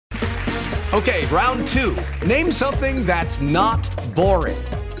Okay, round 2. Name something that's not boring.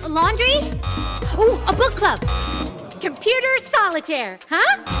 A laundry? Ooh, a book club. Computer solitaire,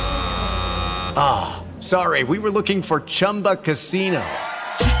 huh? Ah, sorry, we were looking for Chumba Casino.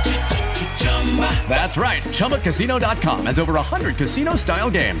 That's right, ChumbaCasino.com has over 100 casino-style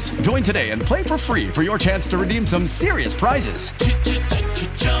games. Join today and play for free for your chance to redeem some serious prizes.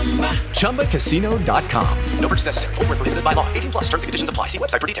 ChumbaCasino.com. No purchase necessary. Void where prohibited by law. 18+. Terms and conditions apply. See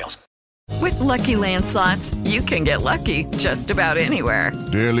website for details. With Lucky Land Slots, you can get lucky just about anywhere.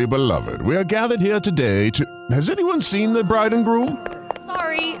 Dearly beloved, we are gathered here today to... Has anyone seen the bride and groom?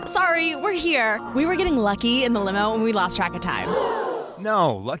 Sorry, we're here. We were getting lucky in the limo and we lost track of time.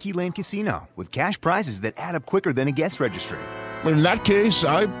 No, Lucky Land Casino, with cash prizes that add up quicker than a guest registry. In that case,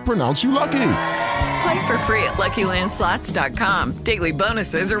 I pronounce you lucky. Play for free at LuckyLandSlots.com. Daily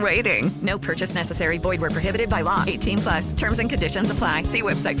bonuses are waiting. No purchase necessary. Void where prohibited by law. 18+. Terms and conditions apply. See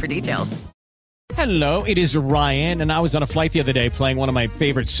website for details. Hello, it is Ryan, and I was on a flight the other day playing one of my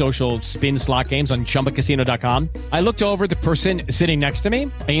favorite social spin slot games on ChumbaCasino.com. I looked over at the person sitting next to me,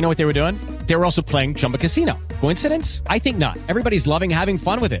 and you know what they were doing? They were also playing Chumba Casino. Coincidence? I think not. Everybody's loving having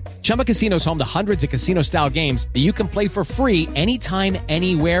fun with it. Chumba Casino is home to hundreds of casino-style games that you can play for free anytime,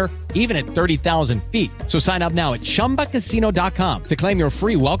 anywhere, even at 30,000 feet. So sign up now at ChumbaCasino.com to claim your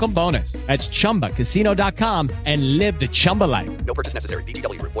free welcome bonus. That's ChumbaCasino.com and live the Chumba life. No purchase necessary.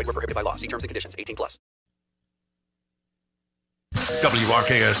 VGW. Void where prohibited by law. See terms and conditions. 18+.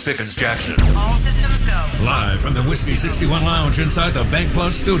 WRKS Pickens Jackson. All systems go. Live from the Whiskey 61 Lounge inside the Bank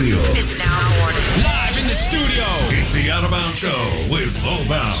Plus studio. Is now awarded. Live in the studio. It's the Out of Bounds Show with Bo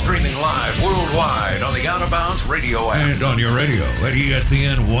Bounds. Streaming live worldwide on the Out of Bounds radio app. And on your radio at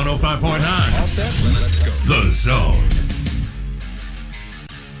ESPN 105.9. All set? Let's go. The Zone.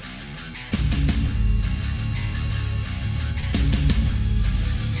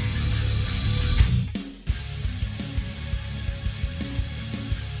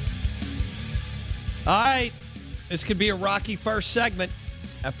 All right, this could be a rocky first segment.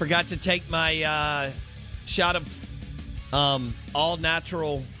 I forgot to take my shot of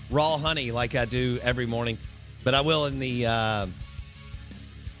all-natural raw honey like I do every morning, but I will in the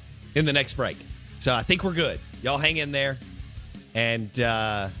next break. So I think we're good. Y'all hang in there and,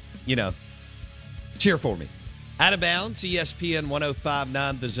 cheer for me. Out of Bounds, ESPN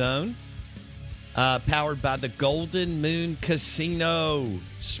 105.9 The Zone. Powered by the Golden Moon Casino,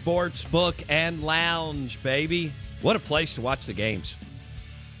 Sportsbook and Lounge, baby. What a place to watch the games.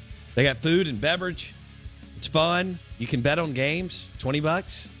 They got food and beverage. It's fun. You can bet on games. $20,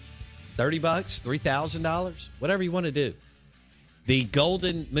 $30, $3,000, whatever you want to do. The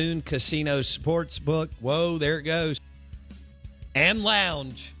Golden Moon Casino Sportsbook. Whoa, there it goes. And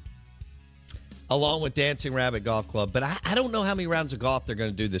Lounge, along with Dancing Rabbit Golf Club. But I don't know how many rounds of golf they're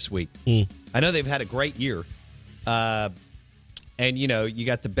going to do this week. I know they've had a great year. And, you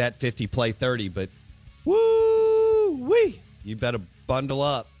got the bet 50, play 30. But, woo-wee, you better bundle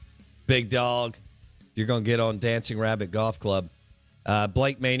up, big dog. You're going to get on Dancing Rabbit Golf Club.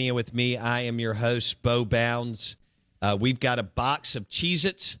 Blake Mania with me. I am your host, Bo Bounds. We've got a box of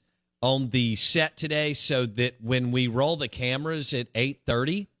Cheez-Its on the set today so that when we roll the cameras at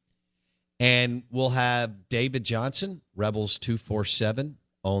 8:30, and we'll have David Johnson, Rebels 247,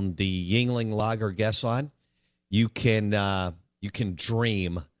 on the Yuengling Lager guest line. You can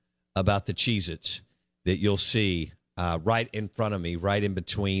dream about the Cheez-Its that you'll see right in front of me, right in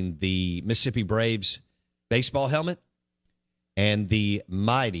between the Mississippi Braves baseball helmet and the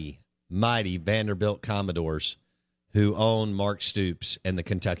mighty, mighty Vanderbilt Commodores, who own Mark Stoops and the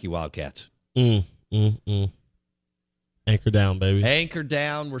Kentucky Wildcats. Anchor down, baby. Anchor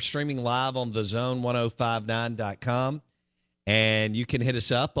down. We're streaming live on thezone1059.com. And you can hit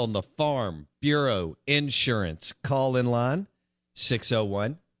us up on the Farm Bureau Insurance call-in line,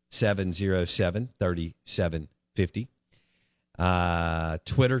 601-707-3750.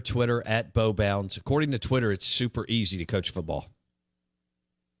 Twitter at Bo Bounds. According to Twitter, it's super easy to coach football.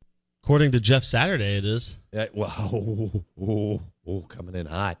 According to Jeff Saturday, it is. Coming in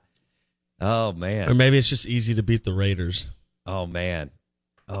hot. Oh, man. Or maybe it's just easy to beat the Raiders. Oh, man.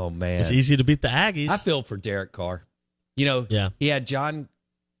 It's easy to beat the Aggies. I feel for Derek Carr. He had John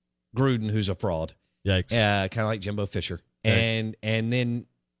Gruden, who's a fraud. Yikes. Kind of like Jimbo Fisher. And then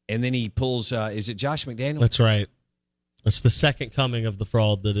he pulls, is it Josh McDaniels? That's right. It's the second coming of the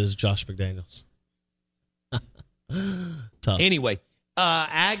fraud that is Josh McDaniels. Tough. Anyway,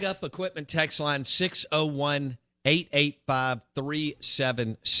 Ag Up Equipment text line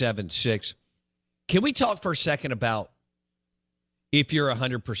 601-885-3776. Can we talk for a second about if you're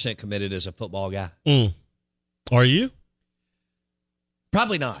 100% committed as a football guy? Are you?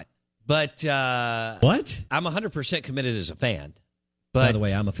 Probably not. But what? I'm 100% committed as a fan. But by the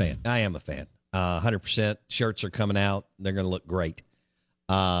way, I'm a fan. I am a fan. 100%. Shirts are coming out. They're going to look great.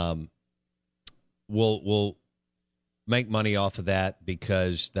 We'll make money off of that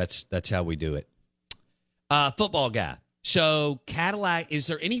because that's how we do it. Football guy. So Cadillac, is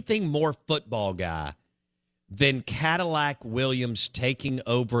there anything more football guy than Cadillac Williams taking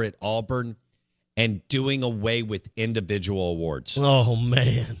over at Auburn and doing away with individual awards? Oh,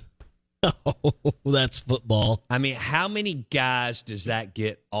 man. Oh, that's football. I mean, how many guys does that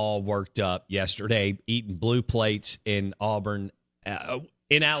get all worked up yesterday eating blue plates in Auburn,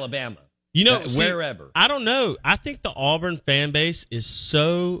 in Alabama? You know, wherever. I don't know. I think the Auburn fan base is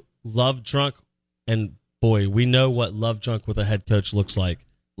so love drunk, and boy, we know what love drunk with a head coach looks like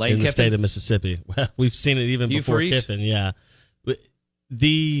Lane in the Kiffin? state of Mississippi. Well, we've seen it even Hugh before Freeze? Kiffin. Yeah, but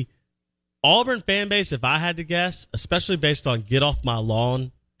the Auburn fan base, if I had to guess, especially based on get off my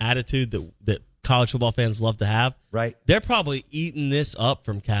lawn attitude that college football fans love to have, right? They're probably eating this up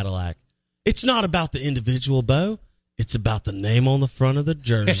from Cadillac. It's not about the individual, Bo. It's about the name on the front of the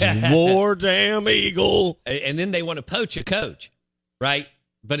jersey. War damn Eagle. And then they want to poach a coach, right?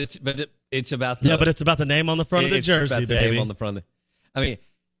 But it's about the but it's about the name on the front of the jersey, about the baby. name on the front of the, I mean,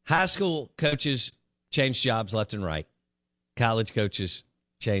 high school coaches change jobs left and right. College coaches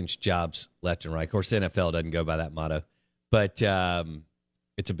change jobs left and right. Of course, the NFL doesn't go by that motto, but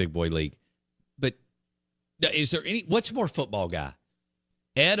it's a big boy league. But is there what's more football guy?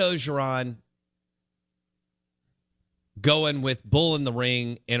 Ed Ogeron going with Bull in the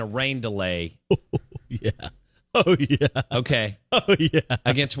Ring in a rain delay. Yeah. Oh, yeah. Okay. Oh, yeah.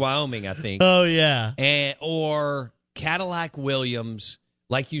 Against Wyoming, I think. Oh, yeah. Or Cadillac Williams,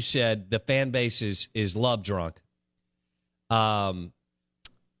 like you said, the fan base is love drunk.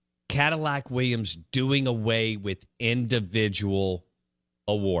 Cadillac Williams doing away with individual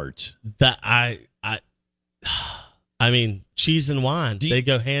awards. That I mean, cheese and wine, they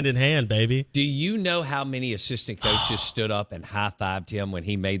go hand in hand, baby. Do you know how many assistant coaches stood up and high-fived him when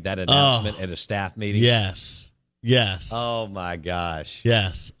he made that announcement at a staff meeting? Yes. Yes. Oh, my gosh.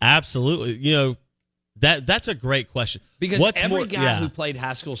 Yes, absolutely. You know, that's a great question. Because every guy who played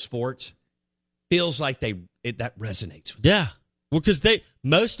high school sports feels like that resonates with them. Yeah. Well, because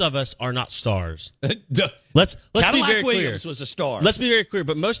most of us are not stars. Let's be very Williams clear. Was a star. Let's be very clear.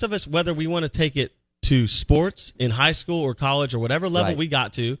 But most of us, whether we want to take it to sports in high school or college or whatever level we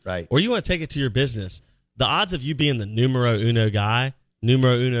got to, or you want to take it to your business, the odds of you being the numero uno guy,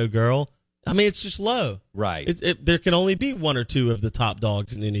 numero uno girl, I mean, it's just low. Right. There can only be one or two of the top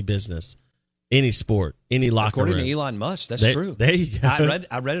dogs in any business, any sport, any locker room. According to Elon Musk, that's true. There you go.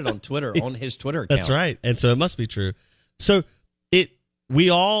 I read it on Twitter, on his Twitter account. That's right. And so it must be true. So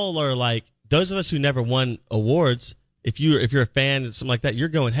we all are like, those of us who never won awards, if you're a fan of something like that, you're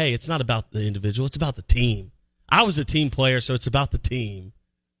going, hey, it's not about the individual, it's about the team. I was a team player, so it's about the team.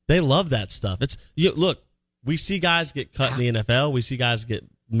 They love that stuff. Look, we see guys get cut in the NFL. We see guys get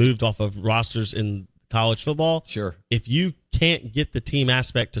moved off of rosters in college football. Sure. If you can't get the team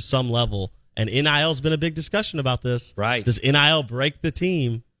aspect to some level, and NIL's been a big discussion about this. Right. Does NIL break the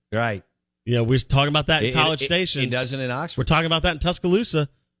team? Right. You know, we're talking about that in College Station. It doesn't in Oxford. We're talking about that in Tuscaloosa.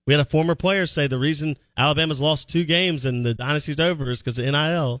 We had a former player say the reason Alabama's lost 2 games and the dynasty's over is because of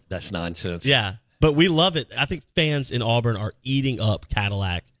NIL. That's nonsense. Yeah, but we love it. I think fans in Auburn are eating up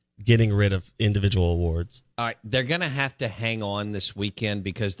Cadillac, getting rid of individual awards. All right, they're going to have to hang on this weekend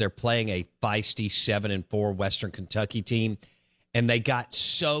because they're playing a feisty 7-4 Western Kentucky team, and they got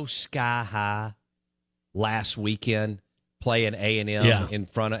so sky high last weekend playing A&M in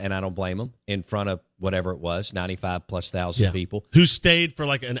front of, and I don't blame them, in front of whatever it was, 95,000+ people. Who stayed for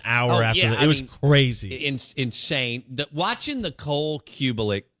like an hour after that. It was crazy. Insane. Watching the Cole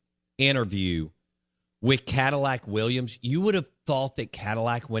Kubelik interview with Cadillac Williams, you would have thought that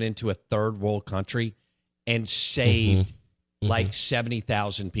Cadillac went into a third world country and saved like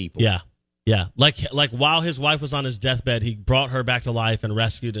 70,000 people. Yeah. Yeah. Like while his wife was on his deathbed, he brought her back to life and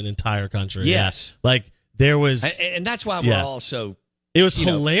rescued an entire country. Yes. Yeah. Like there was. And that's why we're all so. It was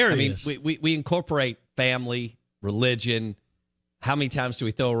hilarious. I mean, we incorporate family, religion. How many times do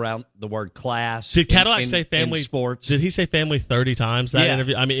we throw around the word class? Did Cadillac say family? In sports? Did he say family 30 times that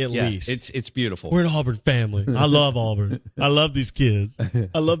interview? I mean, at least. It's beautiful. We're an Auburn family. I love Auburn. I love these kids.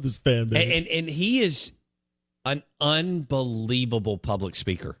 I love this fan base. And he is an unbelievable public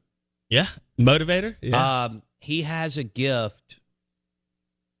speaker. Yeah. Motivator. Yeah. He has a gift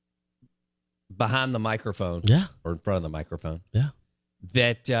behind the microphone. Yeah. Or in front of the microphone. Yeah.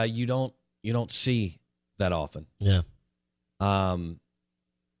 That you don't see that often. Yeah. And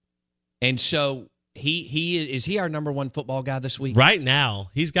so Is he our number one football guy this week? Right now,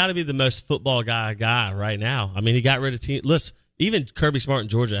 he's got to be the most football guy right now. I mean, he got rid of team. Listen, even Kirby Smart in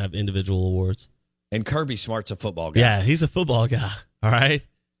Georgia have individual awards. And Kirby Smart's a football guy. Yeah, he's a football guy. All right,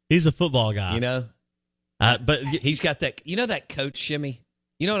 he's a football guy. You know, but he's got that. You know that coach shimmy.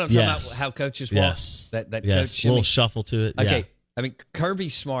 You know what I'm talking about? How coaches walk. Yes. That yes. coach shimmy. A little shuffle to it. Okay. Yeah. I mean, Kirby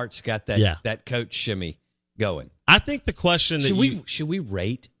Smart's got that coach shimmy going. I think the question should we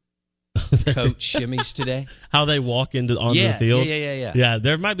rate coach shimmies today? How they walk onto the field? Yeah. Yeah,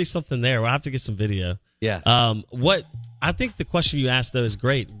 there might be something there. We'll have to get some video. Yeah. What I think the question you asked though is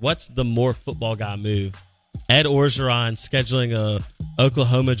great. What's the more football guy move? Ed Orgeron scheduling a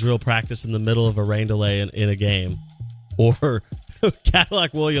Oklahoma drill practice in the middle of a rain delay in a game, or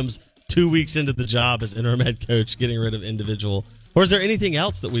Cadillac Williams 2 weeks into the job as interim head coach getting rid of individual? Or is there anything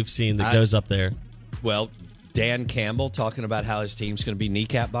else that we've seen that goes up there? Well, Dan Campbell talking about how his team's going to be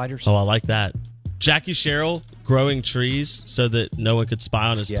kneecap biters. Oh, I like that. Jackie Sherrill growing trees so that no one could spy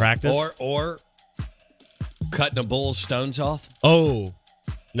on his practice. Or cutting a bull's stones off. Oh,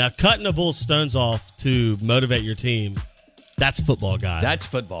 now cutting a bull's stones off to motivate your team, that's football guy. That's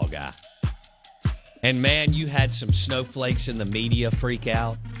football guy. And, man, you had some snowflakes in the media freak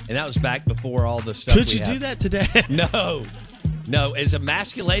out, and that was back before all the stuff Could you do that today? No. As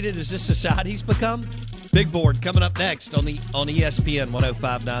emasculated as this society's become, Big Board coming up next on ESPN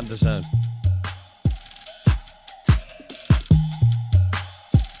 105.9 The Zone.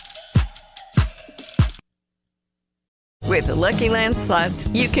 With the Lucky Land Slots,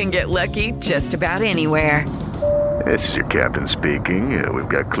 you can get lucky just about anywhere. This is your captain speaking. We've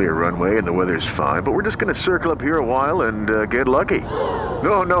got clear runway and the weather's fine, but we're just going to circle up here a while and get lucky.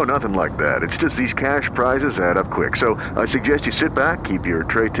 No, nothing like that. It's just these cash prizes add up quick. So I suggest you sit back, keep your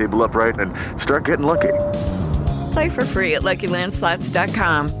tray table upright, and start getting lucky. Play for free at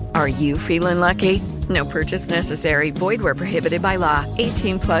LuckyLandSlots.com. Are you feeling lucky? No purchase necessary. Void where prohibited by law.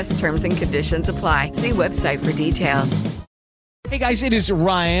 18+ terms and conditions apply. See website for details. Hey guys, it is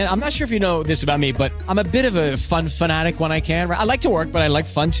Ryan. I'm not sure if you know this about me, but I'm a bit of a fun fanatic when I can. I like to work, but I like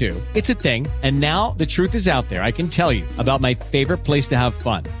fun too. It's a thing. And now the truth is out there. I can tell you about my favorite place to have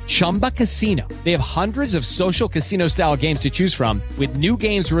fun. Chumba Casino. They have hundreds of social casino style games to choose from with new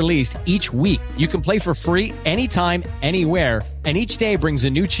games released each week. You can play for free anytime, anywhere. And each day brings a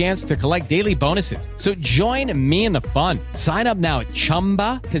new chance to collect daily bonuses. So join me in the fun. Sign up now at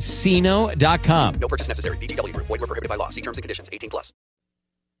ChumbaCasino.com. No purchase necessary. VGW. Void where prohibited by law. See terms and conditions. 18+.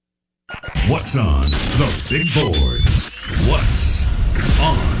 What's on the big board? What's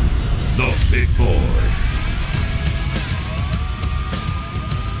on the big board?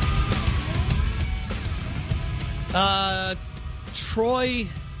 Troy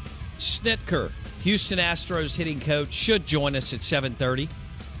Snitker, Houston Astros hitting coach, should join us at 7:30.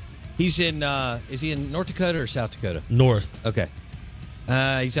 He's in. Is he in North Dakota or South Dakota? North. Okay.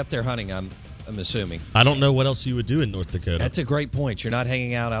 He's up there hunting. I'm assuming. I don't know what else you would do in North Dakota. That's a great point. You're not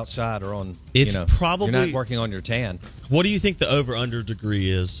hanging out outside or on. It's probably you're not working on your tan. What do you think the over/under degree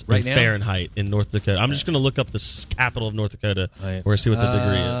is right in now? Fahrenheit in North Dakota? I'm just going to look up the capital of North Dakota or see what the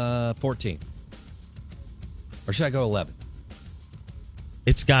degree is. 14. Or should I go 11?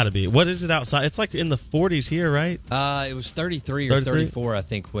 It's got to be. What is it outside? It's like in the 40s here, right? It was 33 or 34, I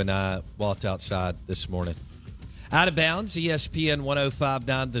think, when I walked outside this morning. Out of bounds, ESPN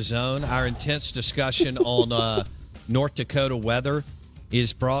 105.9 The Zone. Our intense discussion on North Dakota weather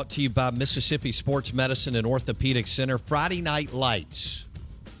is brought to you by Mississippi Sports Medicine and Orthopedic Center. Friday Night Lights,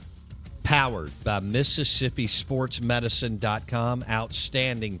 powered by MississippiSportsMedicine.com.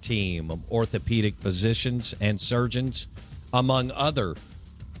 Outstanding team of orthopedic physicians and surgeons, among other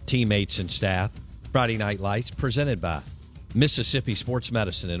teammates and staff. Friday Night Lights, presented by Mississippi Sports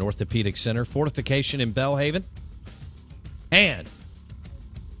Medicine and Orthopedic Center, Fortification in Belhaven, and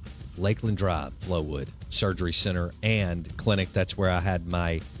Lakeland Drive, Flowood Surgery Center and Clinic. That's where I had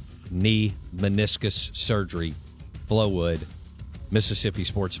my knee meniscus surgery. Flowood, Mississippi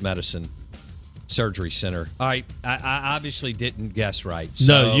Sports Medicine Surgery Center. All right, I obviously didn't guess right. So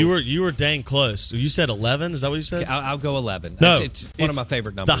no, you were dang close. You said 11. Is that what you said? I'll go 11. No, it's one of my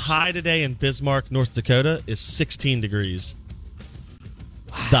favorite numbers. The high today in Bismarck, North Dakota, is 16 degrees.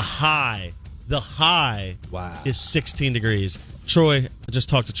 Wow. The high is 16 degrees. Troy, I just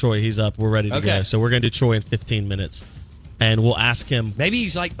talked to Troy. He's up. We're ready to go. So we're going to do Troy in 15 minutes. And we'll ask him. Maybe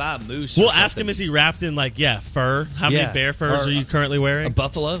he's like by a moose. We'll ask him, is he wrapped in fur? How many bear furs are you currently wearing? A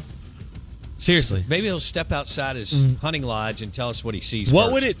buffalo? Seriously. Maybe he'll step outside his hunting lodge and tell us what he sees What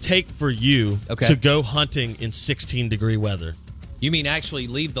first. would it take for you to go hunting in 16-degree weather? You mean actually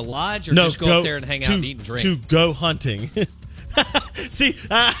leave the lodge or just go up there and hang out and eat and drink? To go hunting. See,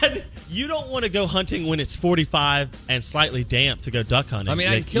 you don't want to go hunting when it's 45 and slightly damp to go duck hunting. I mean,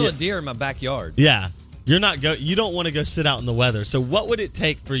 I can kill a deer in my backyard. Yeah. You don't want to go sit out in the weather. So what would it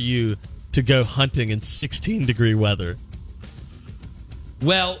take for you to go hunting in 16-degree weather?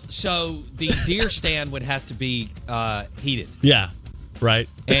 Well, so the deer stand would have to be heated. Yeah. Right.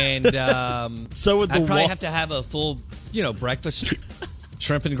 And so would I'd probably have to have a full, breakfast,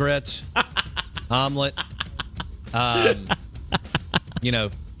 shrimp and grits, omelet,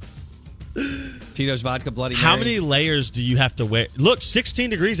 Tito's vodka Bloody Mary. How many layers do you have to wear? Look, 16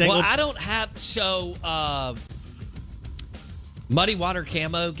 degrees. Well, I don't have Muddy Water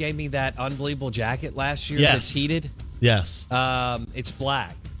Camo gave me that unbelievable jacket last year. Yes. That's heated. Yes. It's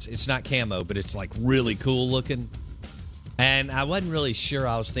black. It's not camo, but it's like really cool looking. And I wasn't really sure.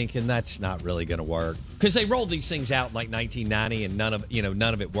 I was thinking that's not really going to work because they rolled these things out in like 1990, and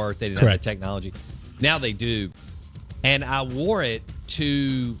none of it worked. They didn't have the technology. Now they do. And I wore it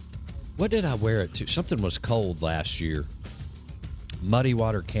to. What did I wear it to? Something was cold last year. Muddy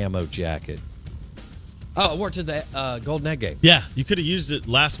Water Camo jacket. Oh, I wore it to the Golden Egg game. Yeah, you could have used it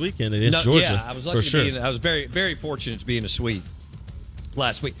last weekend against Georgia. Yeah, I was lucky for sure. I was very, very fortunate to be in a suite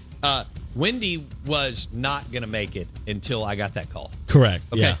last week. Wendy was not going to make it until I got that call. Correct.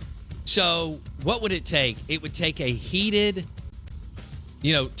 Okay. Yeah. So what would it take? It would take a heated,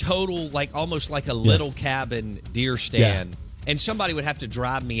 total, like almost like a little cabin deer stand. Yeah. And somebody would have to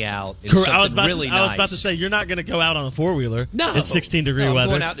drive me out in something I was about to say, you're not going to go out on a four-wheeler in 16-degree weather. I'm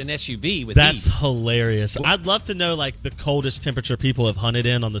going out in an SUV with That's heat. hilarious. I'd love to know, like, the coldest temperature people have hunted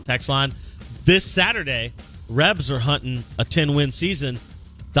in on the text line. This Saturday, Rebs are hunting a 10-win season.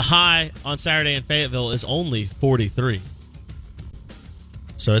 The high on Saturday in Fayetteville is only 43.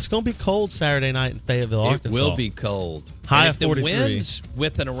 So it's going to be cold Saturday night in Fayetteville, Arkansas. It will be cold. High and of 43. If the wind's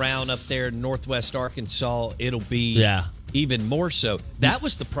whipping around up there in northwest Arkansas, it'll be even more so. That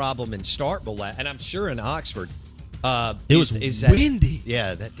was the problem in Starkville, and I'm sure in Oxford. It was windy.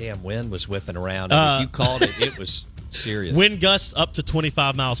 Yeah, that damn wind was whipping around. And if you called it, it was serious. Wind gusts up to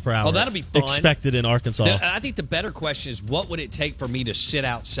 25 miles per hour. Oh, that'll be fun. Expected in Arkansas. I think the better question is, what would it take for me to sit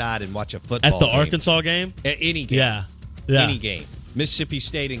outside and watch a football At the game? Arkansas game? At any game. Yeah. Any game. Mississippi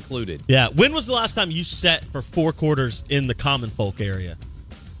State included. Yeah. When was the last time you sat for 4 quarters in the common folk area?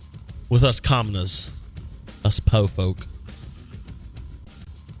 With us commoners. Us po folk.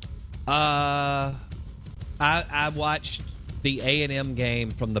 I watched the A&M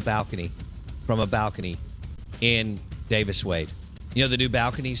game from a balcony in Davis Wade. You know the new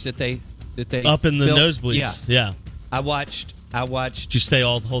balconies that they up in the built? nosebleeds. Yeah. I watched. Did you stay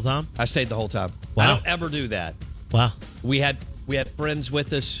all the whole time? I stayed the whole time. Wow. I don't ever do that. Wow. We had friends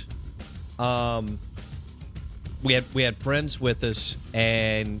with us. We had friends with us,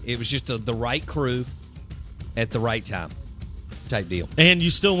 and it was just the right crew at the right time. Type deal. And you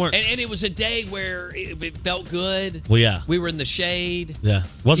still weren't. And it was a day where it felt good. Well, yeah. We were in the shade. Yeah.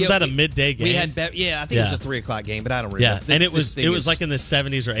 Wasn't that a midday game? We had I think it was a 3:00 game, but I don't remember. Yeah. And it was like in the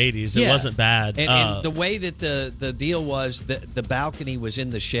 70s or 80s. It wasn't bad. And the way that the deal was, the balcony was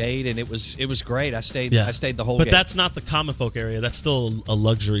in the shade, and it was great. I stayed the whole game. But that's not the common folk area. That's still a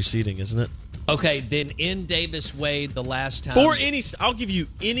luxury seating, isn't it? Okay, then in Davis Wade the last time. Or I'll give you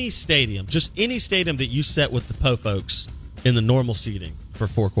any stadium. Just any stadium that you set with the Po folks in the normal seating for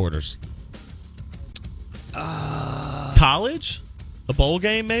 4 quarters. College? A bowl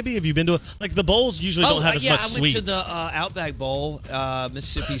game, maybe? Have you been to like the bowls usually don't have as much suites. I went to the Outback Bowl,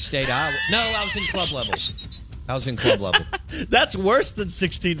 Mississippi State, Iowa. No, I was in club level. That's worse than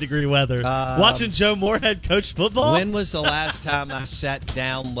 16-degree weather. Watching Joe Moorhead coach football? When was the last time I sat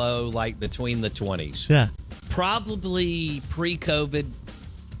down low, like between the 20s? Yeah. Probably pre-COVID,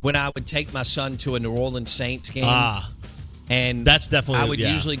 when I would take my son to a New Orleans Saints game. And that's definitely. I would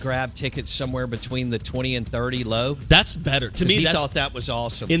usually grab tickets somewhere between the 20 and 30 low. That's better to me. He thought that was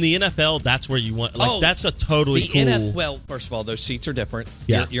awesome. In the NFL, that's where you want. That's a totally cool. Well, first of all, those seats are different.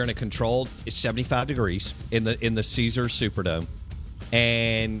 Yeah. You're in a controlled. It's 75 degrees in the Caesars Superdome,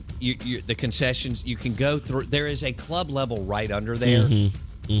 and the concessions you can go through. There is a club level right under there.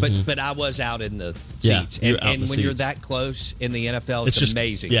 But I was out in the seats, and when you're that close in the NFL, it's just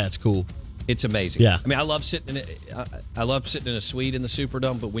amazing. Yeah, it's cool. It's amazing. Yeah. I mean, I love sitting in a suite in the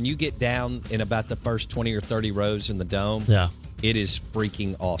Superdome, but when you get down in about the first 20 or 30 rows in the dome, it is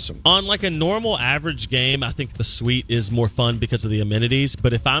freaking awesome. On like a normal average game, I think the suite is more fun because of the amenities,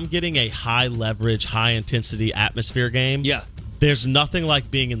 but if I'm getting a high leverage, high intensity atmosphere game, there's nothing like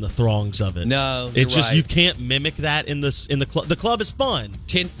being in the throngs of it. No, it's just you can't mimic that in the club. The club is fun.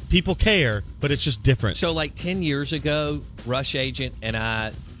 People care, but it's just different. So like 10 years ago, Rush Agent and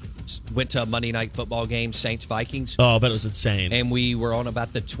I went to a Monday Night Football game, Saints-Vikings. Oh, I bet it was insane. And we were on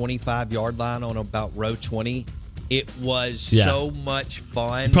about the 25-yard line on about row 20. It was so much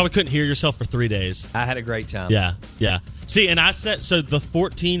fun. You probably couldn't hear yourself for 3 days. I had a great time. Yeah. See, and so the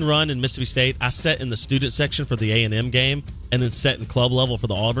 14 run in Mississippi State, I sat in the student section for the A&M game and then sat in club level for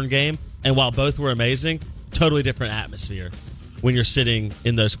the Auburn game. And while both were amazing, totally different atmosphere when you're sitting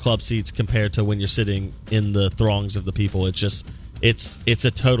in those club seats compared to when you're sitting in the throngs of the people. It's just, it's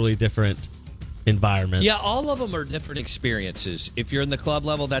a totally different environment. Yeah, all of them are different experiences. If you're in the club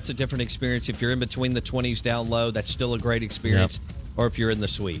level, that's a different experience. If you're in between the 20s down low, that's still a great experience. Yep. Or if you're in the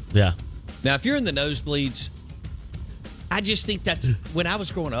suite. Yeah. Now, if you're in the nosebleeds, I just think that's, when I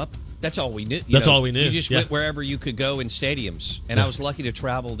was growing up, that's all we knew. That's all we knew. You just went wherever you could go in stadiums. And I was lucky to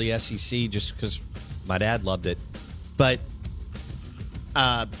travel the SEC just because my dad loved it. But,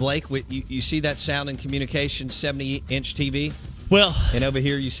 Blake, you see that Sound and Communication 70-inch TV? Well, and over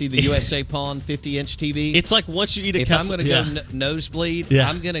here you see the USA Pawn 50-inch TV. It's like once you eat a if I'm going to go nosebleed,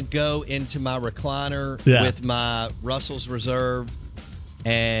 I'm going to go into my recliner with my Russell's Reserve,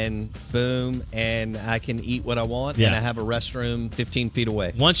 and boom, and I can eat what I want, and I have a restroom 15 feet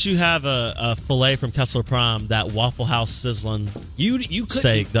away. Once you have a filet from Kessler Prime, that Waffle House sizzling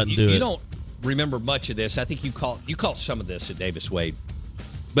steak doesn't do it. You don't remember much of this. I think you caught some of this at Davis Wade.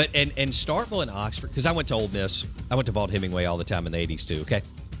 But and Starkville and Oxford, because I went to Ole Miss. I went to Vaught Hemingway all the time in the 80s too, okay?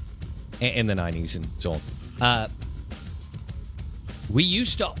 And the 90s and so on. We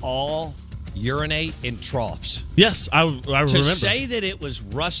used to all urinate in troughs. Yes, I remember. To say that it was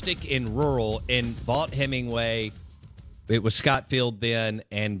rustic and rural in Vaught Hemingway, it was Scott Field then,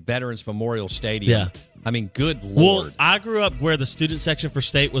 and Veterans Memorial Stadium. Yeah. I mean, good Lord. Well, I grew up where the student section for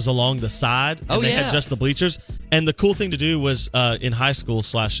State was along the side. And they had just the bleachers. And the cool thing to do was in high school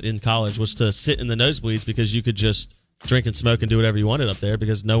 / in college was to sit in the nosebleeds because you could just drink and smoke and do whatever you wanted up there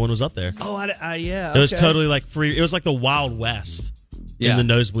because no one was up there. Oh, yeah. It was totally like free. It was like the Wild West in the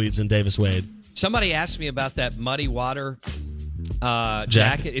nosebleeds in Davis Wade. Somebody asked me about that Muddy Water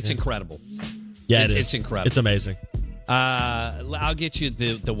jacket. It's incredible. Yeah, it is. It's incredible. It's amazing. I'll get you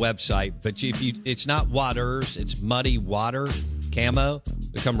the website, but it's not Waters, it's Muddy Water Camo.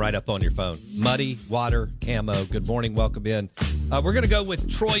 It'll come right up on your phone. Muddy Water Camo. Good morning, welcome in. We're going to go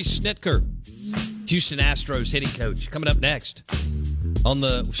with Troy Snitker, Houston Astros hitting coach, coming up next.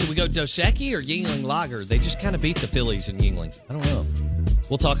 Should we go Dos Equis or Yuengling Lager? They just kind of beat the Phillies in Yuengling. I don't know.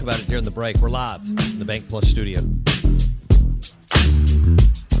 We'll talk about it during the break. We're live in the Bank Plus studio.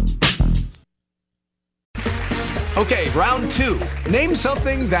 Okay, round 2. Name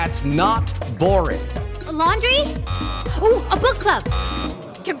something that's not boring. A laundry? Ooh, a book club.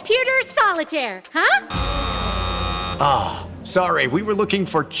 Computer solitaire, huh? Ah, sorry, we were looking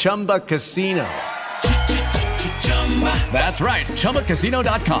for Chumba Casino. That's right,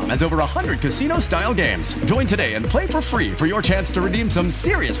 ChumbaCasino.com has over 100 casino-style games. Join today and play for free for your chance to redeem some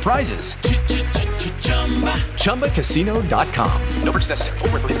serious prizes. ChumbaCasino.com. No purchase necessary.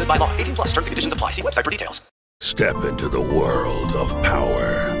 Void where prohibited by law. 18+. Terms and conditions apply. See website for details. Step into the world of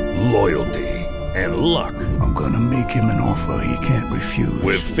power, loyalty, and luck. I'm going to make him an offer he can't refuse.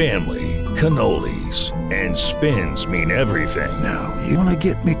 With family, cannolis, and spins mean everything. Now, you want to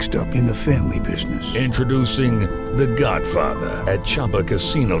get mixed up in the family business. Introducing The Godfather at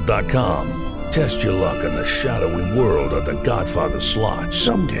ChumbaCasino.com. Test your luck in the shadowy world of The Godfather slot.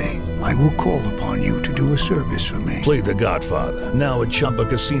 Someday, I will call upon you to do a service for me. Play The Godfather, now at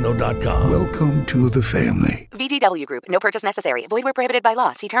ChumbaCasino.com. Welcome to the family. VGW Group. No purchase necessary. Void where prohibited by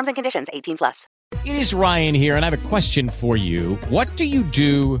law. See terms and conditions. 18+. It is Ryan here, and I have a question for you. What do you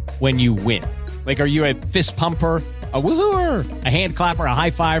do when you win? Like, are you a fist pumper, a woohooer, a hand clapper, a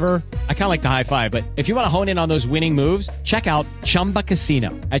high fiver? I kind of like the high five, but if you want to hone in on those winning moves, check out Chumba Casino.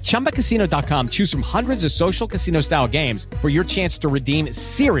 At ChumbaCasino.com, choose from hundreds of social casino-style games for your chance to redeem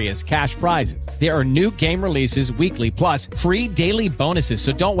serious cash prizes. There are new game releases weekly, plus free daily bonuses,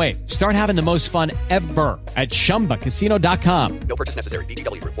 so don't wait. Start having the most fun ever at ChumbaCasino.com. No purchase necessary.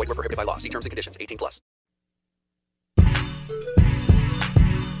 VGW Group. Void where prohibited by law. See terms and conditions. 18+.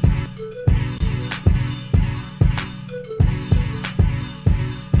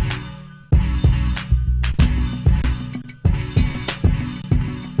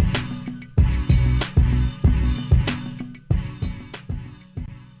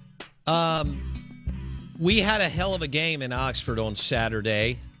 We had a hell of a game in Oxford on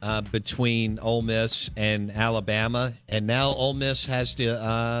Saturday between Ole Miss and Alabama, and now Ole Miss has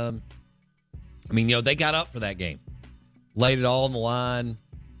to they got up for that game. Laid it all on the line,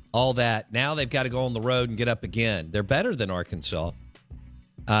 all that. Now they've got to go on the road and get up again. They're better than Arkansas,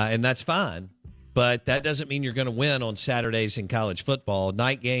 and that's fine. but that doesn't mean you're going to win on Saturdays in college football.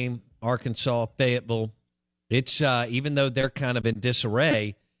 Night game, Arkansas, Fayetteville. It's even though they're kind of in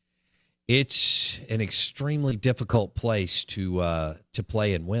disarray, it's an extremely difficult place to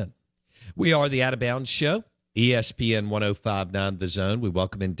play and win. We are the Out of Bounds Show, ESPN 105.9 The Zone. We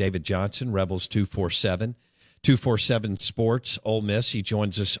welcome in David Johnson, Rebels 247 Sports, Ole Miss. He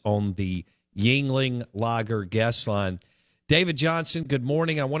joins us on the Yuengling Lager guest line. David Johnson, good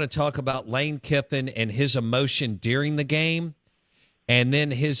morning. I want to talk about Lane Kiffin and his emotion during the game and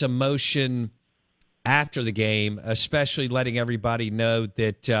then his emotion after the game, especially letting everybody know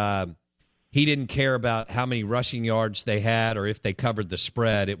that he didn't care about how many rushing yards they had or if they covered the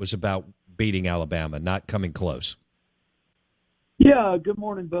spread. It was about beating Alabama, not coming close. Yeah, good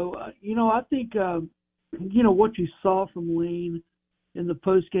morning, Bo. I think, what you saw from Lane in the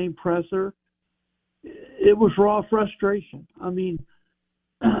post-game presser, it was raw frustration. I mean,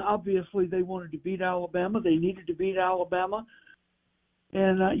 obviously they wanted to beat Alabama. They needed to beat Alabama.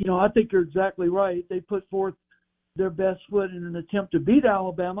 And, I think you're exactly right. They put forth their best foot in an attempt to beat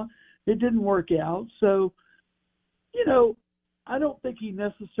Alabama. It didn't work out. So, I don't think he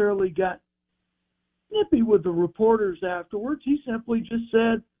necessarily got nippy with the reporters afterwards. He simply just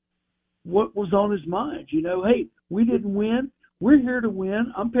said what was on his mind. Hey, we didn't win. We're here to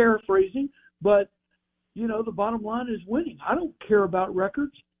win. I'm paraphrasing, but, the bottom line is winning. I don't care about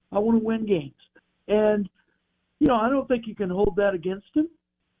records. I want to win games. And, I don't think you can hold that against him.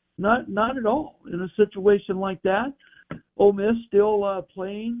 Not at all. In a situation like that, Ole Miss still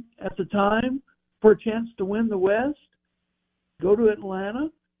playing at the time for a chance to win the West, go to Atlanta,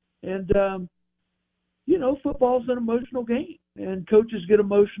 and, football's an emotional game. And coaches get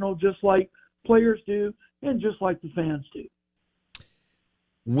emotional just like players do and just like the fans do.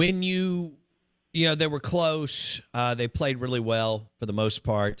 When they were close, they played really well for the most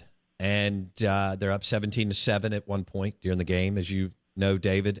part. And they're up 17-7 at one point during the game, as you know,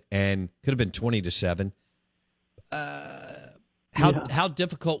 David, and could have been 20-7. How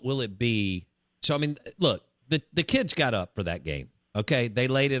difficult will it be? So, I mean, look, the kids got up for that game. Okay, they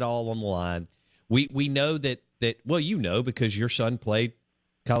laid it all on the line. We know that because your son played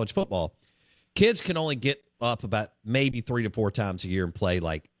college football. Kids can only get up about maybe 3 to 4 times a year and play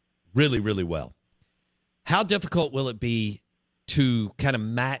like really, really well. How difficult will it be to kind of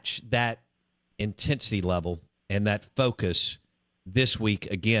match that intensity level and that focus this week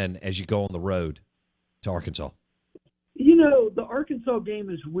again as you go on the road to Arkansas? The Arkansas game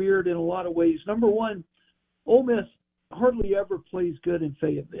is weird in a lot of ways. Number one, Ole Miss hardly ever plays good in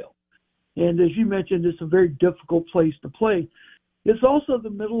Fayetteville. And as you mentioned, it's a very difficult place to play. It's also the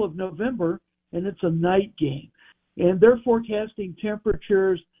middle of November, and it's a night game. And they're forecasting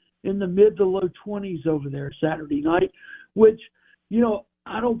temperatures in the mid to low 20s over there Saturday night, which,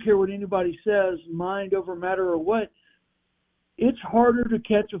 I don't care what anybody says, mind over matter or what, it's harder to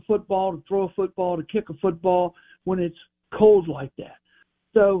catch a football, to throw a football, to kick a football when it's cold like that.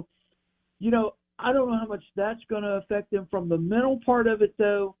 So, I don't know how much that's going to affect them. From the mental part of it,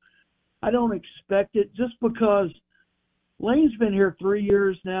 though, I don't expect it, just because Lane's been here 3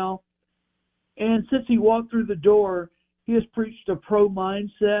 years now, and since he walked through the door, he has preached a pro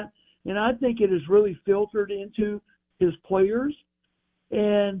mindset, and I think it has really filtered into his players.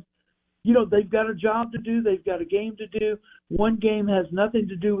 And, they've got a job to do. They've got a game to do. One game has nothing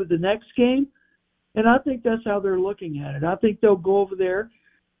to do with the next game, and I think that's how they're looking at it. I think they'll go over there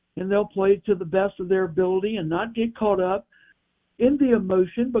and they'll play to the best of their ability and not get caught up in the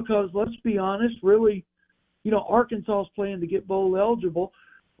emotion, because let's be honest, really, Arkansas is playing to get bowl eligible.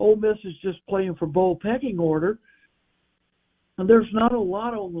 Ole Miss is just playing for bowl pecking order. And there's not a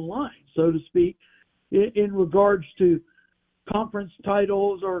lot on the line, so to speak, in regards to conference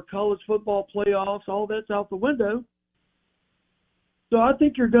titles or college football playoffs. All that's out the window. So I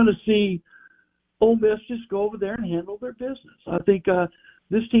think you're going to see Ole Miss just go over there and handle their business. I think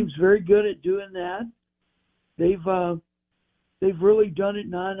this team's very good at doing that. They've really done it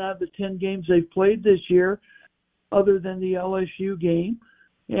 9 out of the 10 games they've played this year, other than the LSU game.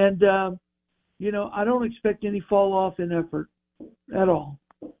 And, I don't expect any fall off in effort at all.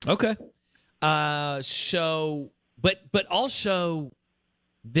 Okay. But also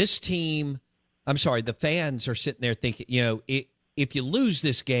this team, the fans are sitting there thinking, if you lose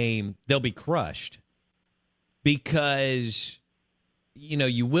this game, they'll be crushed, because,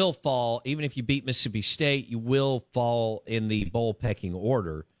 you will fall. Even if you beat Mississippi State, you will fall in the bowl pecking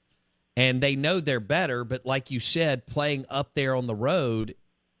order. And they know they're better, but like you said, playing up there on the road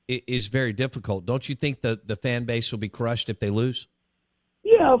is very difficult. Don't you think the fan base will be crushed if they lose?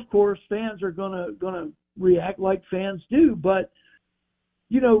 Yeah, of course, fans are gonna react like fans do, but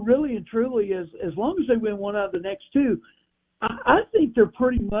really and truly, as long as they win one out of the next two, I think they're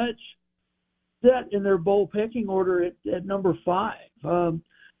pretty much set in their bowl pecking order at number 5.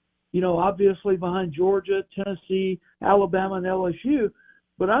 Obviously behind Georgia, Tennessee, Alabama, and LSU.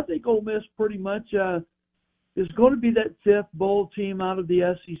 But I think Ole Miss pretty much is going to be that 5th bowl team out of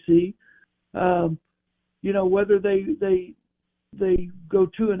the SEC. Whether they go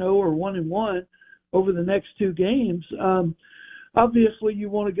 2-0 or 1-1 over the next 2 games. Obviously, you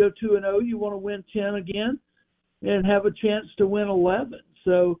want to go 2-0. You want to win 10 again and have a chance to win 11.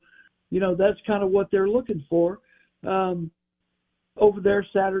 So, that's kind of what they're looking for over there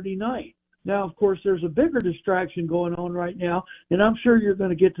Saturday night. Now, of course, there's a bigger distraction going on right now, and I'm sure you're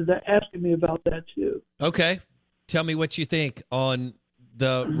going to get to that, asking me about that too. Okay. Tell me what you think on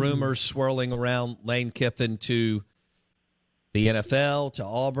the rumors swirling around Lane Kiffin to the NFL, to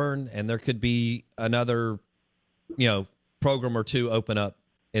Auburn, and there could be another, program or two open up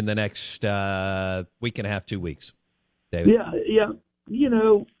in the next week and a half, 2 weeks. David? Yeah.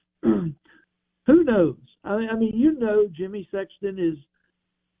 Who knows? I mean, Jimmy Sexton is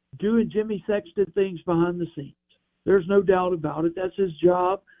doing Jimmy Sexton things behind the scenes. There's no doubt about it. That's his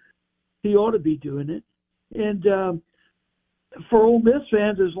job. He ought to be doing it. And for Ole Miss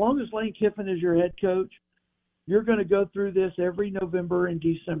fans, as long as Lane Kiffin is your head coach, you're going to go through this every November and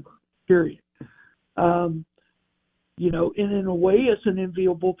December, period. And in a way, it's an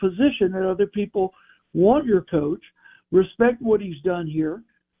enviable position that other people want your coach, respect what he's done here,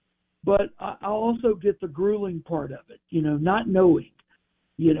 but I also get the grueling part of it, not knowing,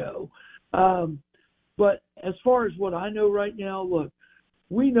 But as far as what I know right now, look,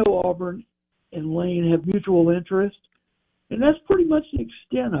 we know Auburn and Lane have mutual interest, and that's pretty much the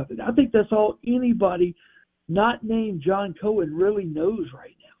extent of it. I think that's all anybody not named John Cohen really knows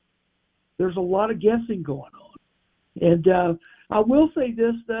right now. There's a lot of guessing going on. And I will say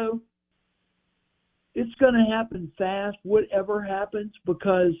this, though. It's going to happen fast, whatever happens,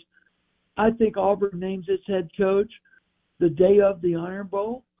 because I think Auburn names its head coach the day of the Iron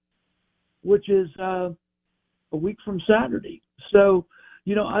Bowl, which is a week from Saturday. So,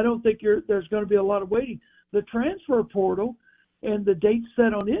 I don't think there's going to be a lot of waiting. The transfer portal and the date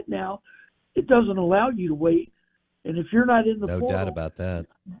set on it now, it doesn't allow you to wait. And if you're not in the portal, no doubt about that,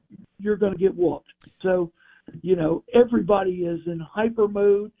 you're going to get whooped. So, everybody is in hyper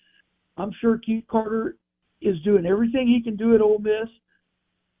mode. I'm sure Keith Carter is doing everything he can do at Ole Miss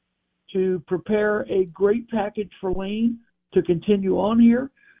to prepare a great package for Lane to continue on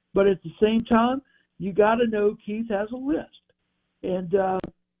here. But at the same time, you got to know Keith has a list. And,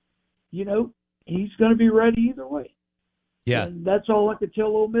 he's going to be ready either way. Yeah. And that's all I could tell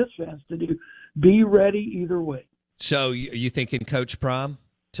Ole Miss fans to do. Be ready either way. So you thinking Coach Prime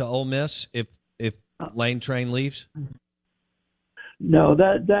to Ole Miss if Lane Train leaves? No,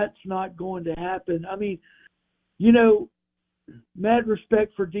 that's not going to happen. I mean, mad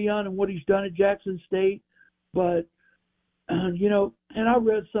respect for Deion and what he's done at Jackson State, but and I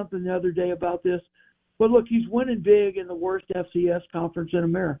read something the other day about this. But look, he's winning big in the worst FCS conference in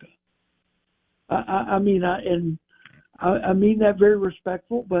America. I mean that very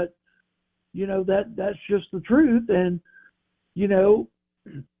respectful, but that's just the truth. And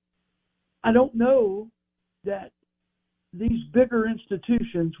I don't know that these bigger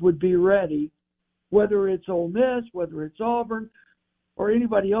institutions would be ready, whether it's Ole Miss, whether it's Auburn, or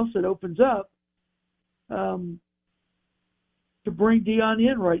anybody else that opens up, to bring Deion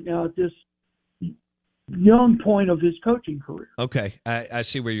in right now at this young point of his coaching career. Okay, I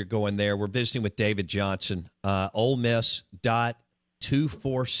see where you're going there. We're visiting with David Johnson,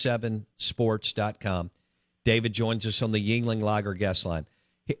 OleMiss.247sports.com. David joins us on the Yingling Lager guest line.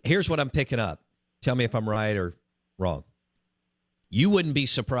 Here's what I'm picking up. Tell me if I'm right or wrong. You wouldn't be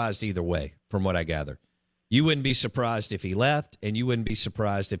surprised either way, from what I gather. You wouldn't be surprised if he left, and you wouldn't be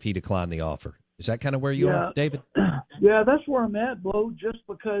surprised if he declined the offer. Is that kind of where you are, David? Yeah, that's where I'm at, Bo, just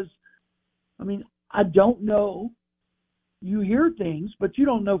because, I don't know. You hear things, but you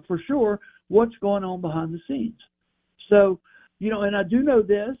don't know for sure what's going on behind the scenes. So, and I do know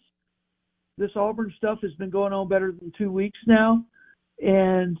this Auburn stuff has been going on better than 2 weeks now,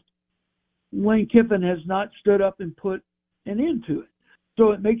 and Lane Kiffin has not stood up and put an end to it.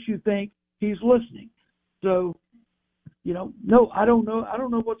 So it makes you think he's listening. So, no, I don't know. I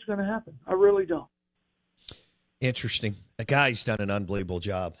don't know what's going to happen. I really don't. Interesting. The guy's done an unbelievable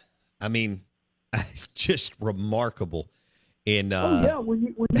job. It's just remarkable. When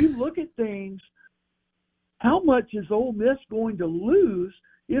you look at things, how much is Ole Miss going to lose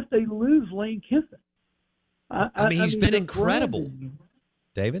if they lose Lane Kiffin? He's been incredible,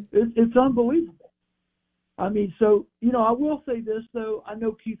 David. It's unbelievable. I mean, so, I will say this, though. I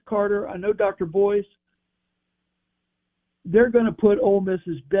know Keith Carter. I know Dr. Boyce. They're going to put Ole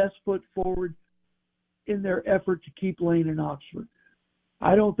Miss's best foot forward in their effort to keep Lane in Oxford.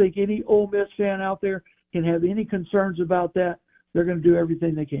 I don't think any Ole Miss fan out there can have any concerns about that. They're going to do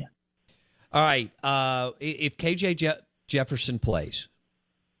everything they can. All right. If KJ Jefferson plays,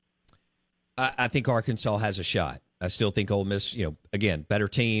 I think Arkansas has a shot. I still think Ole Miss, again, better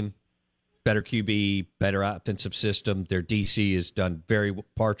team, better QB, better offensive system. Their DC has done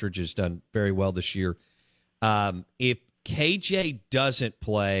Partridge has done very well this year. If KJ doesn't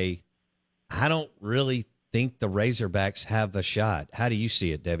play, I don't really think the Razorbacks have a shot. How do you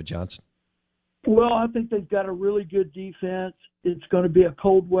see it, David Johnson? Well, I think they've got a really good defense. It's going to be a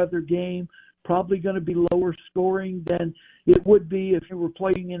cold weather game, probably going to be lower scoring than it would be if you were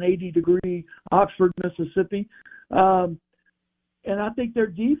playing in 80-degree Oxford, Mississippi. And I think their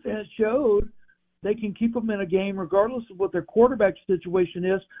defense showed they can keep them in a game regardless of what their quarterback situation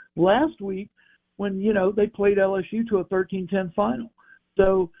is. Last week when, they played LSU to a 13-10 final.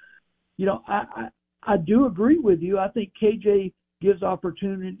 So, I do agree with you. I think KJ gives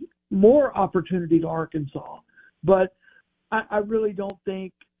more opportunity to Arkansas. But I really don't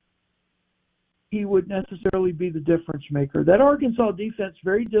think he would necessarily be the difference maker. That Arkansas defense,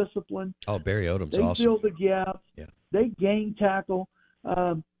 very disciplined. Oh, Barry Odom's they awesome. They fill the gaps. Yeah. They gang tackle.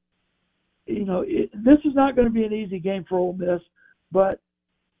 This is not going to be an easy game for Ole Miss, but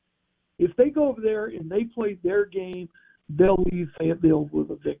if they go over there and they play their game, they'll leave Fayetteville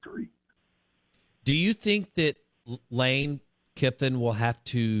with a victory. Do you think that Lane Kiffin will have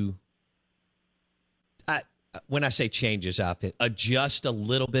to, when I say change his outfit, adjust a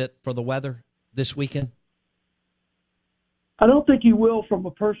little bit for the weather this weekend? I don't think he will from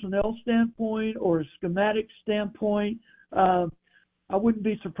a personnel standpoint or a schematic standpoint. I wouldn't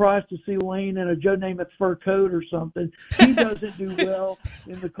be surprised to see Lane in a Joe Namath fur coat or something. He doesn't do well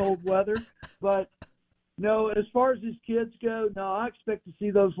in the cold weather. But, no, as far as his kids go, no, I expect to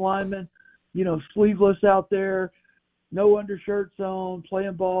see those linemen, sleeveless out there, no undershirts on,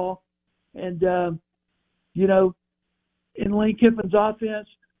 playing ball. And, in Lane Kiffin's offense,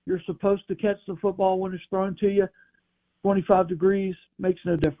 you're supposed to catch the football when it's thrown to you. 25 degrees makes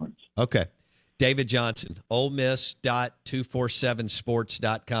no difference. Okay. David Johnson,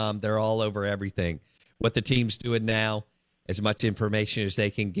 OleMiss.247sports.com. They're all over everything. What the team's doing now, as much information as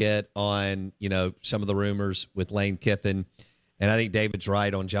they can get on, some of the rumors with Lane Kiffin. And I think David's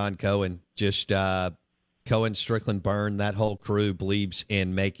right on John Cohen. Just Cohen, Strickland, Byrne, that whole crew believes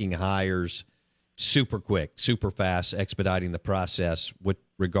in making hires super quick, super fast, expediting the process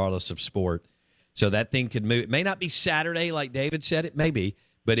regardless of sport. So that thing could move. It may not be Saturday like David said it may be,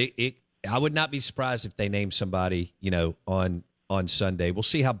 but I would not be surprised if they name somebody, on Sunday. We'll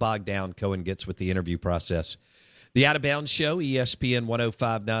see how bogged down Cohen gets with the interview process. The Out of Bounds Show, ESPN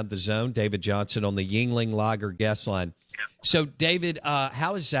 105.9 The Zone. David Johnson on the Yuengling Lager guest line. So, David,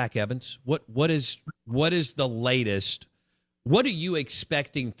 how is Zach Evans? What is the latest? What are you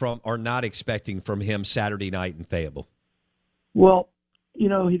expecting from or not expecting from him Saturday night in Fayetteville? Well, he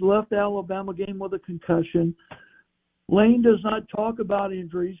left the Alabama game with a concussion. Lane does not talk about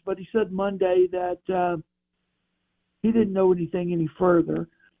injuries, but he said Monday that he didn't know anything any further,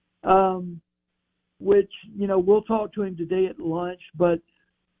 which, we'll talk to him today at lunch, but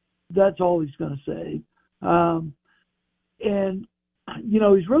that's all he's going to say. And,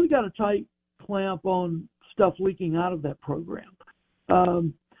 he's really got a tight clamp on stuff leaking out of that program. A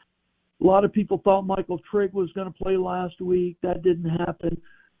lot of people thought Michael Trigg was going to play last week. That didn't happen.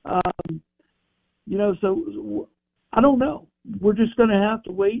 So I don't know. We're just going to have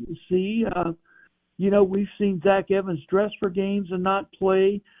to wait and see. We've seen Zach Evans dress for games and not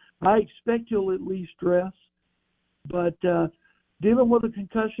play. I expect he'll at least dress. But dealing with a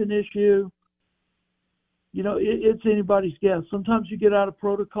concussion issue, it's anybody's guess. Sometimes you get out of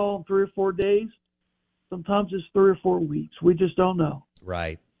protocol in 3 or 4 days. Sometimes it's 3 or 4 weeks. We just don't know.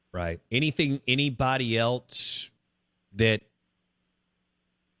 Right. Anybody else that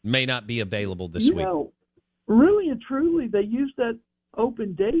may not be available this week? Really and truly, they use that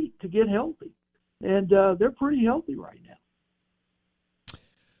open date to get healthy. And they're pretty healthy right now.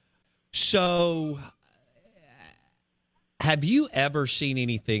 So, have you ever seen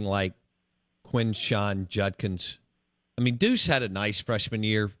anything like Quinshon Judkins? I mean, Deuce had a nice freshman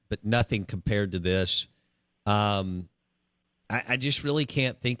year, but nothing compared to this. I just really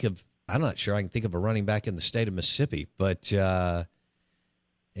can't think of – I'm not sure I can think of a running back in the state of Mississippi, but,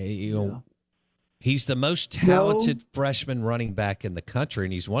 he's the most talented freshman running back in the country,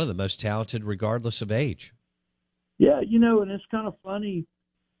 and he's one of the most talented regardless of age. Yeah, and it's kind of funny.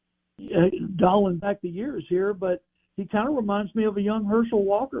 dialing back the years here, but he kind of reminds me of a young Herschel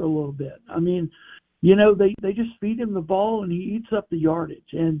Walker a little bit. I mean, they just feed him the ball and he eats up the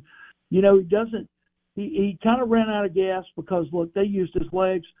yardage. And, he kind of ran out of gas because, look, they used his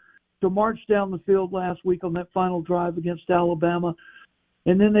legs to march down the field last week on that final drive against Alabama.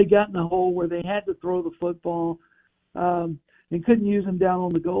 And then they got in a hole where they had to throw the football and couldn't use him down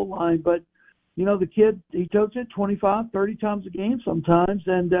on the goal line. But, the kid, he totes it 25, 30 times a game sometimes.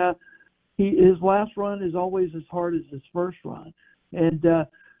 And his last run is always as hard as his first run. And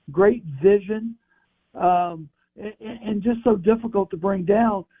great vision and just so difficult to bring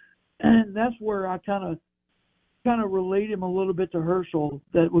down. And that's where I kind of relate him a little bit to Herschel,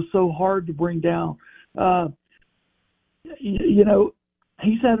 that was so hard to bring down.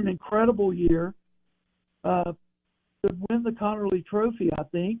 He's had an incredible year to win the Connerly Trophy, I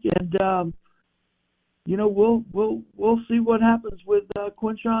think, and we'll see what happens with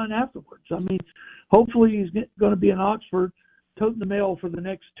Quinshawn afterwards. I mean, hopefully he's going to be in Oxford toting the mail for the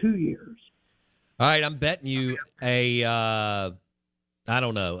next 2 years. All right, I'm betting you a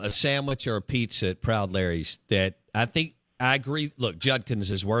sandwich or a pizza at Proud Larry's that I agree. Look,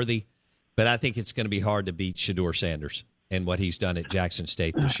 Judkins is worthy, but I think it's going to be hard to beat Shedeur Sanders and what he's done at Jackson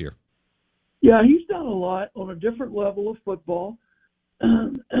State this year. Yeah, he's done a lot on a different level of football.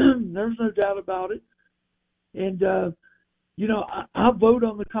 There's no doubt about it. And, I vote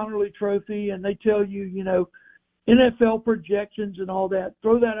on the Connerly Trophy, and they tell you, NFL projections and all that,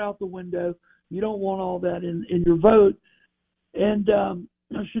 throw that out the window. You don't want all that in your vote. And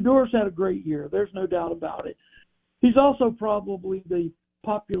Shedeur's had a great year. There's no doubt about it. He's also probably the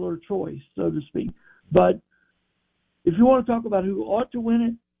popular choice, so to speak. But if you want to talk about who ought to win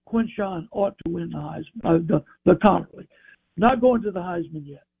it, Quinshawn ought to win the Heisman, the Connerly. Not going to the Heisman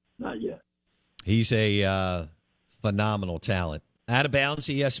yet. Not yet. He's a phenomenal talent. Out of bounds,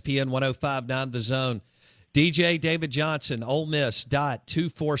 ESPN 105.9 The Zone. DJ David Johnson, Ole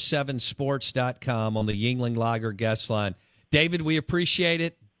Miss.247sports.com on the Yingling Lager guest line. David, we appreciate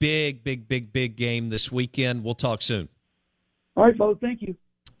it. Big game this weekend. We'll talk soon. All right, Bo. Thank you.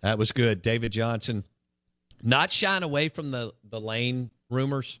 That was good. David Johnson, not shying away from the Lane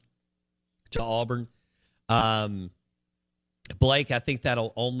rumors to Auburn. Blake, I think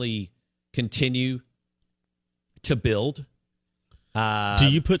that'll only continue to build. Do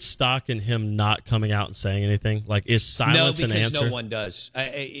you put stock in him not coming out and saying anything? Like, is silence an answer? No, because no one does.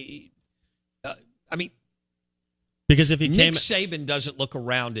 I mean, because if he Nick Saban doesn't look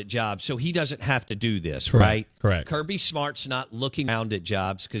around at jobs, so he doesn't have to do this, right? Correct. Kirby Smart's not looking around at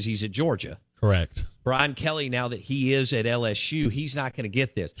jobs because he's at Georgia. Correct. Brian Kelly, now that he is at LSU, he's not going to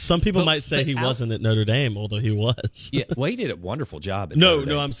get this. Some people might say he wasn't at Notre Dame, although he was. Yeah, well, he did a wonderful job at Notre Dame.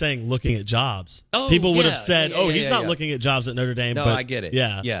 No, I'm saying looking at jobs. People would have said, he's not looking at jobs at Notre Dame. No, but, I get it.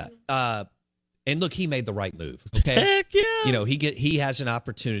 Yeah. And look, he made the right move. Okay. Heck yeah. He has an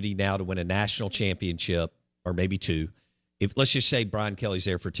opportunity now to win a national championship, or maybe two. Let's just say Brian Kelly's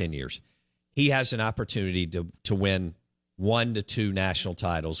there for 10 years. He has an opportunity to win 1 to 2 national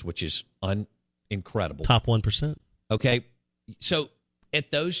titles, which is incredible. Top 1%. Okay. So at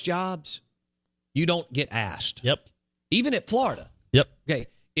those jobs, you don't get asked. Yep. Even at Florida. Yep. Okay.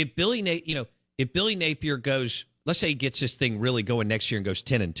 If Billy Napier goes, let's say he gets this thing really going next year and goes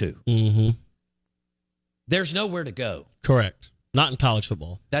 10-2. Mm-hmm. There's nowhere to go. Correct. Not in college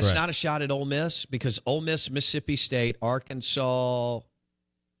football. That's not a shot at Ole Miss, because Ole Miss, Mississippi State, Arkansas,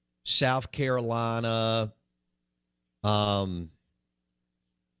 South Carolina,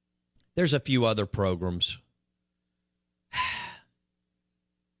 there's a few other programs.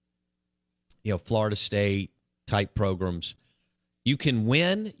 Florida State type programs. You can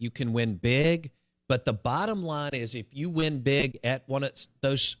win big, but the bottom line is if you win big at one of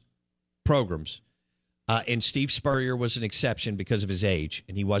those programs, and Steve Spurrier was an exception because of his age,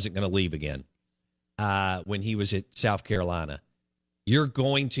 and he wasn't going to leave again when he was at South Carolina, you're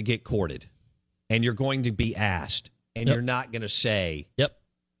going to get courted, and you're going to be asked, and you're not going to say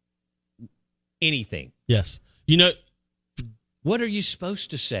anything. Yes. What are you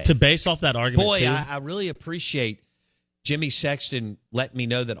supposed to say? To base off that argument, Boy, too? I really appreciate Jimmy Sexton letting me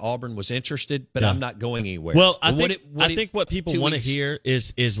know that Auburn was interested, but I'm not going anywhere. Well, I think what people want to hear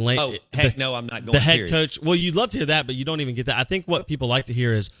is Lane. Oh, heck no, I'm not going. The head coach. Well, you'd love to hear that, but you don't even get that. I think what people like to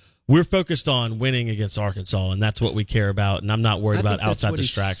hear is we're focused on winning against Arkansas, and that's what we care about. And I'm not worried about outside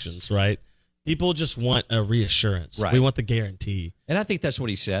distractions, right? People just want a reassurance. Right. We want the guarantee. And I think that's what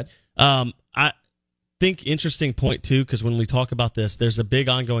he said. I think interesting point, too, because when we talk about this, there's a big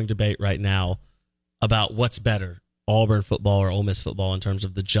ongoing debate right now about what's better, Auburn football or Ole Miss football in terms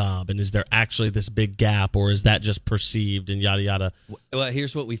of the job? And is there actually this big gap, or is that just perceived and yada, yada? Well,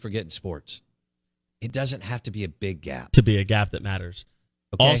 here's what we forget in sports. It doesn't have to be a big gap. To be a gap that matters.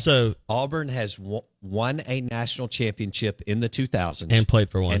 Okay? Also, Auburn has won a national championship in the 2000s. And played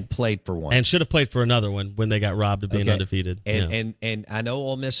for one. And should have played for another one when they got robbed of being undefeated. And I know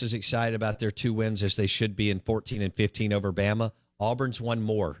Ole Miss is excited about their 2 wins, as they should be, in 14 and 15 over Bama. Auburn's won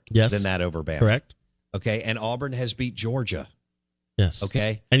more than that over Bama. Correct. Okay, and Auburn has beat Georgia. Yes.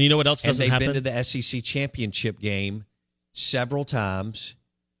 Okay. And you know what else doesn't happen? And they've been to the SEC championship game several times,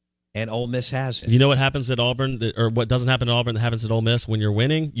 and Ole Miss hasn't. You know what happens at Auburn, or what doesn't happen at Auburn that happens at Ole Miss? When you're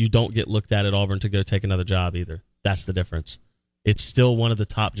winning, you don't get looked at Auburn to go take another job either. That's the difference. It's still one of the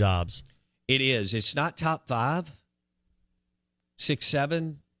top jobs. It is. It's not top 5, 6,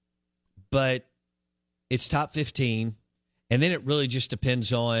 7, but it's top 15. And then it really just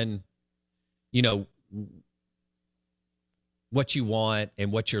depends on, what you want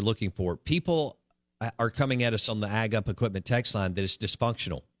and what you're looking for. People are coming at us on the Ag Up Equipment text line that it's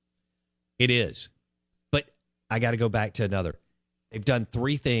dysfunctional. It is. But I got to go back to another. They've done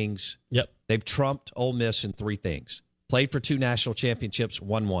 3 things. Yep. They've trumped Ole Miss in 3 things. Played for 2 national championships,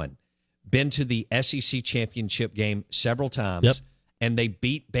 won 1. Been to the SEC championship game several times. Yep. And they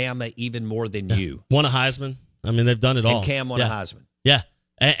beat Bama even more than you. Won a Heisman. I mean, they've done it all. And Cam won a Heisman. Yeah.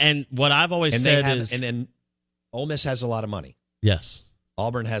 And what I've always said is... And then Ole Miss has a lot of money. Yes.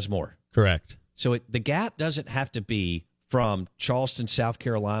 Auburn has more. Correct. So the gap doesn't have to be from Charleston, South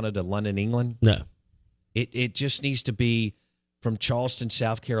Carolina to London, England. No. It just needs to be from Charleston,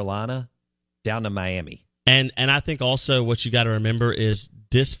 South Carolina down to Miami. And I think also what you got to remember is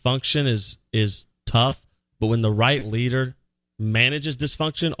dysfunction is tough, but when the right leader manages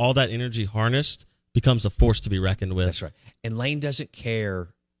dysfunction, all that energy harnessed becomes a force to be reckoned with. That's right. And Lane doesn't care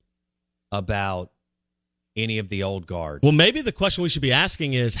about any of the old guard. Well, maybe the question we should be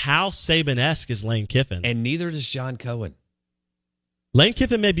asking is, how Saban-esque is Lane Kiffin? And neither does John Cohen. Lane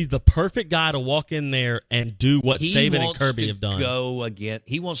Kiffin may be the perfect guy to walk in there and do what Saban and Kirby have done.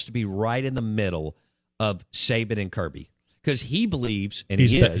 He wants to be right in the middle of Saban and Kirby because he believes, and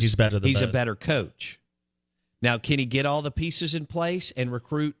he's he's better than he's both. A better coach. Now, can he get all the pieces in place and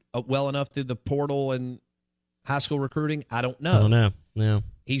recruit well enough through the portal and high school recruiting? I don't know. I don't know. No.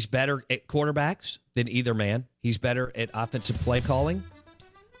 He's better at quarterbacks than either man. He's better at offensive play calling.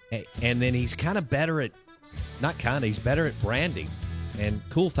 And then he's kind of better at, he's better at branding and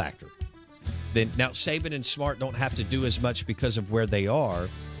cool factor. Now, Saban and Smart don't have to do as much because of where they are,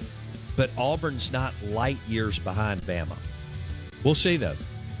 but Auburn's not light years behind Bama. We'll see, though.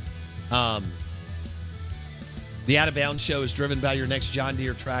 The Out of Bounds Show is driven by your next John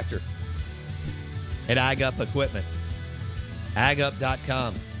Deere tractor at Ag Up Equipment.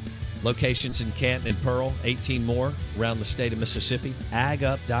 AgUp.com. Locations in Canton and Pearl, 18 more around the state of Mississippi.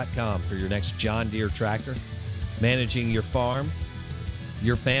 AgUp.com for your next John Deere tractor. Managing your farm,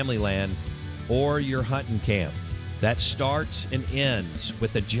 your family land, or your hunting camp. That starts and ends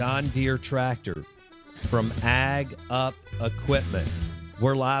with a John Deere tractor from Ag Up Equipment.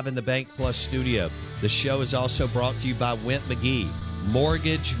 We're live in the Bank Plus studio. The show is also brought to you by Went McGee,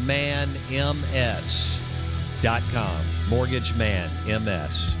 MortgageManMS.com.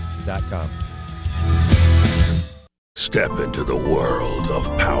 MortgageManMS.com. Step into the world of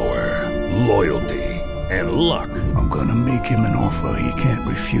power, loyalty, and luck. I'm going to make him an offer he can't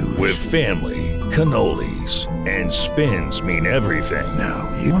refuse. With family, cannolis, and spins mean everything.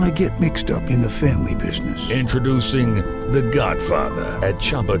 Now, you want to get mixed up in the family business. Introducing The Godfather at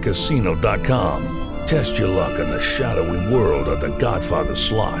ChumbaCasino.com. Test your luck in the shadowy world of The Godfather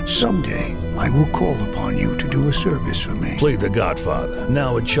slot. Someday, I will call upon you to do a service for me. Play The Godfather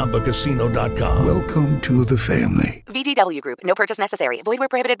now at ChumbaCasino.com. Welcome to the family. VGW Group. No purchase necessary. Void where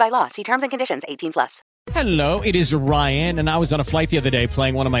prohibited by law. See terms and conditions. 18+. Hello, it is Ryan, and I was on a flight the other day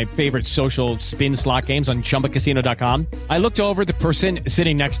playing one of my favorite social spin slot games on ChumbaCasino.com. I looked over at the person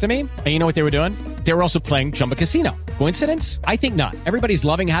sitting next to me, and you know what they were doing? They were also playing Chumba Casino. Coincidence? I think not. Everybody's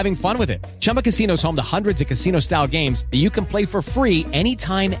loving having fun with it. Chumba Casino is home to hundreds of casino-style games that you can play for free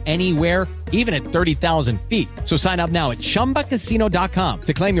anytime, anywhere, even at 30,000 feet. So sign up now at ChumbaCasino.com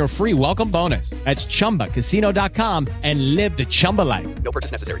to claim your free welcome bonus. That's ChumbaCasino.com and live the Chumba life. No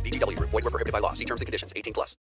purchase necessary. VGW Group. Void where prohibited by law. See terms and conditions. 18+.